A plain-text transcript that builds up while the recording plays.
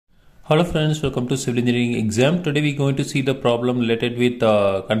Hello friends, welcome to Civil Engineering exam. Today we are going to see the problem related with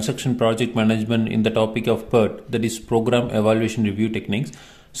construction project management in the topic of PERT, that is Program Evaluation Review Techniques.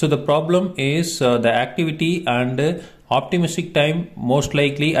 So the problem is the activity and optimistic time most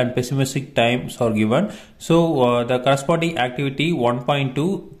likely and pessimistic times are given. So the corresponding activity 1.2,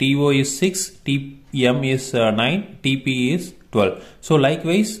 TO is 6, TM is 9, TP is 12. So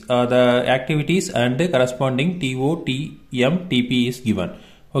likewise the activities and the corresponding TO, TM, TP is given.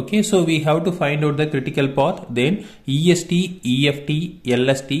 Okay, so we have to find out the critical path, then EST, EFT,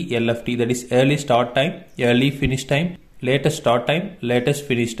 LST, LFT, that is early start time, early finish time, latest start time, latest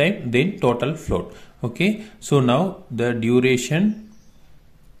finish time, then total float. Okay, so now the duration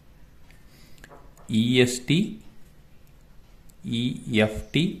EST,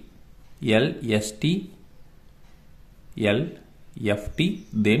 EFT, LST, LFT,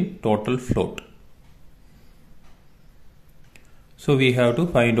 then total float. So we have to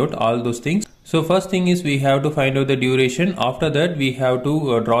find out all those things. So first thing is we have to find out the duration. After that we have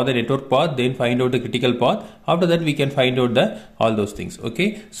to draw the network path, then find out the critical path. After that we can find out the all those things.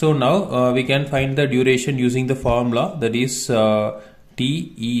 Okay. So now we can find the duration using the formula, that is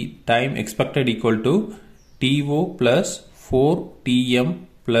TE, time expected, equal to TO plus 4 TM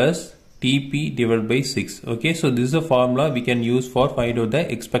plus TP divided by 6. Okay. So this is a formula we can use for find out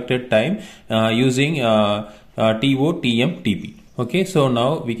the expected time using TO, TM, TP. Okay, so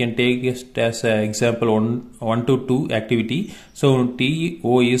now we can take it as an example 1 to 2 activity. So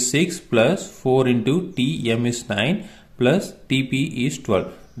TO is 6 plus 4 into TM is 9 plus TP is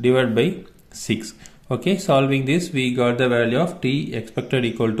 12 divided by 6. Okay, solving this we got the value of T expected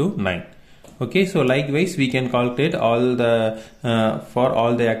equal to 9. Okay, so likewise we can calculate all the for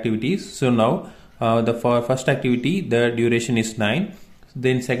all the activities. So now for first activity the duration is 9,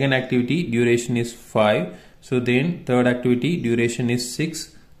 then second activity duration is 5. So then third activity duration is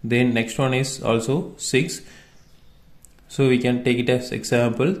 6, then next one is also 6. So we can take it as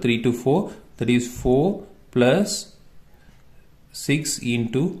example 3 to 4, that is 4 plus 6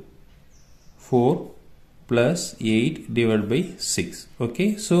 into 4 plus 8 divided by 6.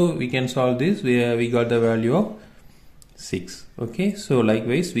 Okay, so we can solve this where we got the value of 6. Okay, so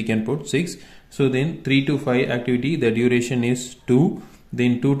likewise we can put 6. So then 3 to 5 activity the duration is 2.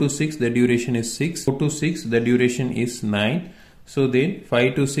 Then 2 to 6 the duration is 6, 4 to 6 the duration is 9, so then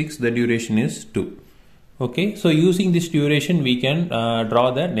 5 to 6 the duration is 2. Okay, so using this duration we can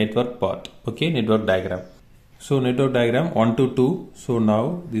draw the network path. Okay, network diagram. So network diagram 1 to 2, so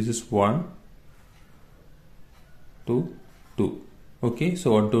now this is 1 to 2. Okay,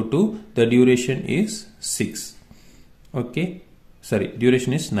 so 1 to 2 the duration is 6. Okay, sorry,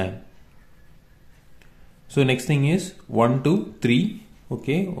 duration is 9. So next thing is 1 to 3.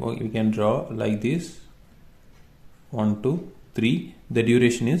 Okay, we can draw like this 1 to 3, the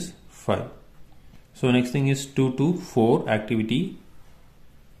duration is 5. So next thing is 2 to 4 activity,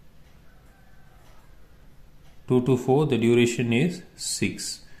 2 to 4 the duration is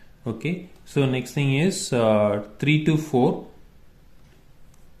 6. Okay, so next thing is 3 to 4,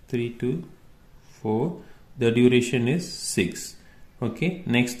 3 to 4 the duration is 6. Okay,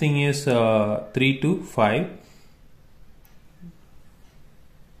 next thing is 3 to 5.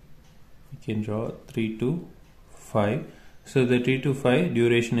 Can draw 3 to 5. So the 3 to 5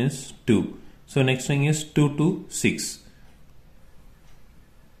 duration is 2. So next thing is 2 to 6.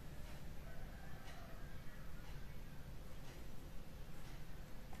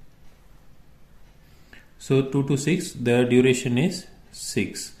 So 2 to 6 the duration is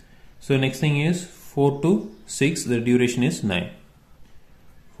 6. So next thing is 4 to 6 the duration is 9.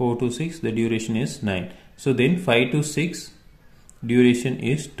 4 to 6 the duration is 9. So then 5 to 6 duration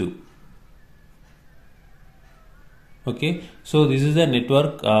is 2. Okay, so this is the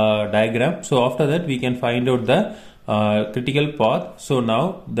network diagram. So after that we can find out the critical path. So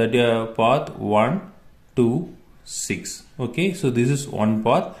now the path 1, 2, 6. Okay, so this is one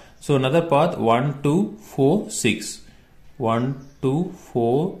path. So another path 1, 2, 4, 6. 1, 2,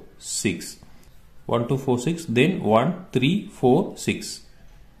 4, 6. 1, 2, 4, 6. Then 1, 3, 4, 6.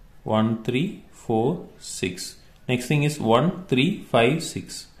 1, 3, 4, 6. Next thing is 1, 3, 5,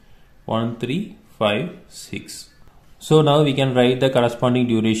 6. 1, 3, 5, 6. So now we can write the corresponding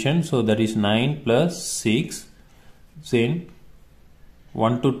duration. So that is 9 plus 6. Then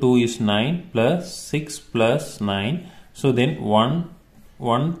 1 to 2 is 9 plus 6 plus 9. So then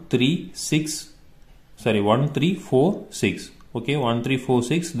 1, 3, 6. Sorry, 1, 3, 4, 6. Okay, 1, 3, 4,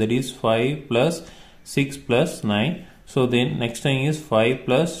 6. That is 5 plus 6 plus 9. So then next thing is 5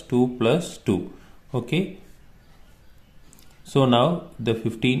 plus 2 plus 2. Okay. So now the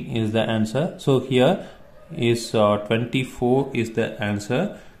 15 is the answer. So here is 24 is the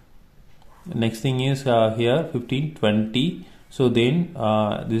answer. Next thing is here 15, 20. So then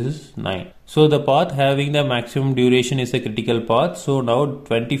this is 9. So the path having the maximum duration is a critical path. So now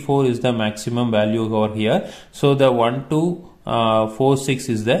 24 is the maximum value over here. So the 1, 2, 4, 6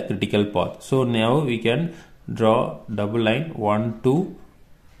 is the critical path. So now we can draw double line 1, 2,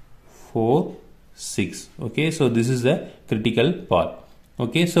 4, 6. Okay, so this is the critical path.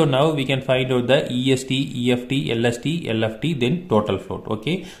 Okay, so now we can find out the EST, EFT, LST, LFT, then total float.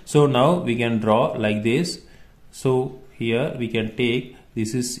 Okay, so now we can draw like this. So here we can take,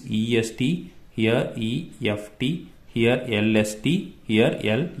 this is EST, here EFT, here LST, here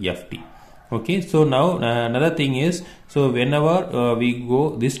LFT. Okay, so now another thing is, so whenever we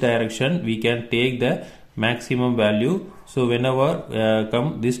go this direction, we can take the maximum value. So whenever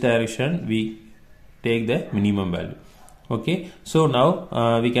come this direction, we take the minimum value. Okay, so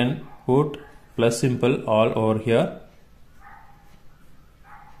now we can put plus symbol all over here.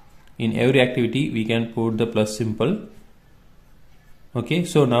 In every activity we can put the plus symbol. Okay,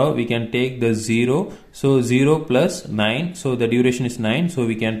 so now we can take the 0. So 0 plus 9, so the duration is 9, so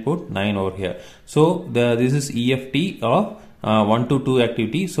we can put 9 over here. So this is EFT of 1 to 2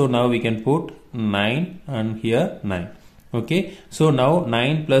 activity. So now we can put 9 and here 9. Okay, so now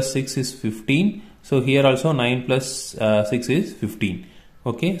 9 plus 6 is 15. So here also 9 plus 6 is 15.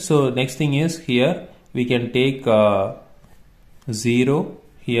 Okay, so next thing is here we can take 0,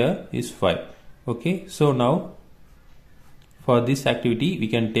 here is 5. Okay, so now for this activity we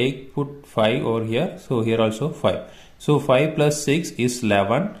can put 5 over here. So here also 5. So 5 plus 6 is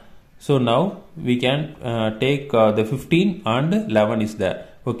 11. So now we can take the 15 and 11 is there.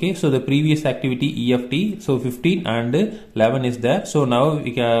 Okay, so the previous activity EFT, so 15 and 11 is there. So now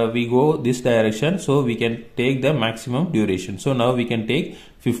we go this direction, so we can take the maximum duration. So now we can take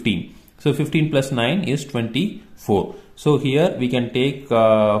 15. So 15 plus 9 is 24. So here we can take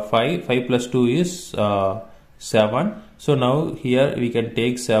 5 plus 2 is 7. So now here we can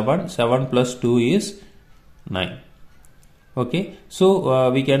take 7 plus 2 is 9. Okay, so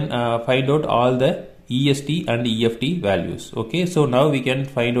we can find out all the EST and EFT values. Okay, so now we can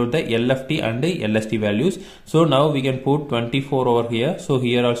find out the LFT and the LST values. So now we can put 24 over here. So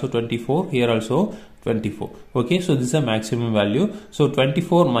here also 24, here also 24. Okay, so this is a maximum value. So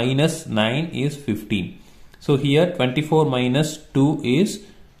 24 minus 9 is 15. So here 24 minus 2 is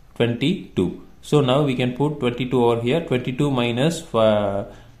 22. So now we can put 22 over here. 22 minus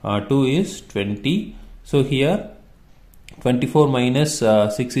 2 is 20. So here 24 minus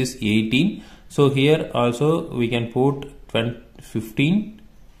 6 is 18. So here also we can put 15,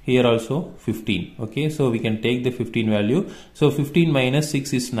 here also 15. Okay, so we can take the 15 value. So 15 minus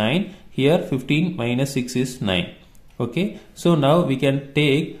 6 is 9. Here 15 minus 6 is 9. Okay, so now we can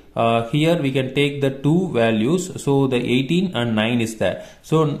take here we can take the two values. So the 18 and 9 is there.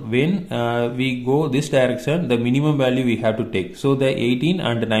 So when we go this direction, the minimum value we have to take. So the 18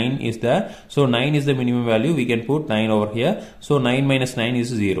 and 9 is there. So 9 is the minimum value. We can put 9 over here. So 9 minus 9 is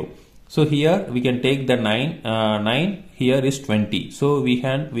 0. So here we can take the 9 here is 20. So we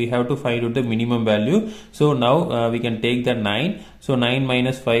have to find out the minimum value. So now we can take the 9. So 9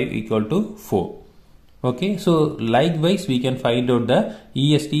 minus 5 equal to 4. Okay, so likewise we can find out the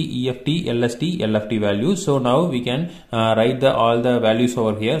EST, EFT, LST, LFT values. So now we can write all the values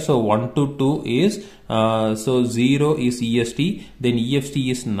over here. So 1 to 2 is so 0 is EST, then EFT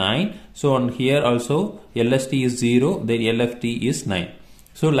is 9. So on here also LST is 0, then LFT is 9.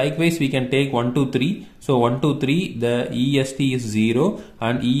 So likewise we can take 1 to 3. So 1 to 3 the EST is 0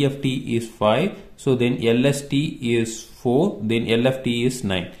 and EFT is 5. So then LST is 4, then LFT is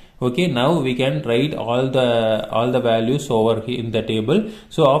 9. Okay, now we can write all the values over here in the table.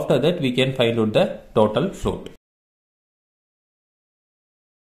 So after that we can find out the total float.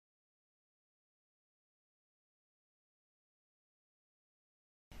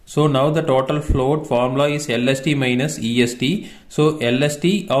 So now the total float formula is LST minus EST. So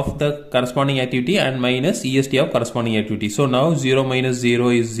LST of the corresponding activity and minus EST of corresponding activity. So now 0 minus 0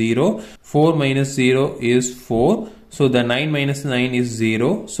 is 0. 4 minus 0 is 4. So the 9 minus 9 is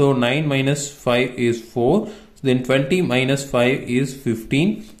 0. So 9 minus 5 is 4. Then 20 minus 5 is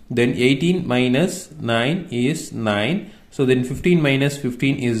 15. Then 18 minus 9 is 9. So then 15 minus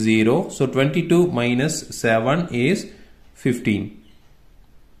 15 is 0. So 22 minus 7 is 15.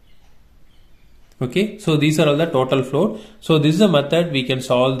 Okay, so these are all the total float. So this is a method we can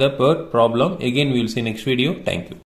solve the PERT problem. Again we will see next video. Thank you.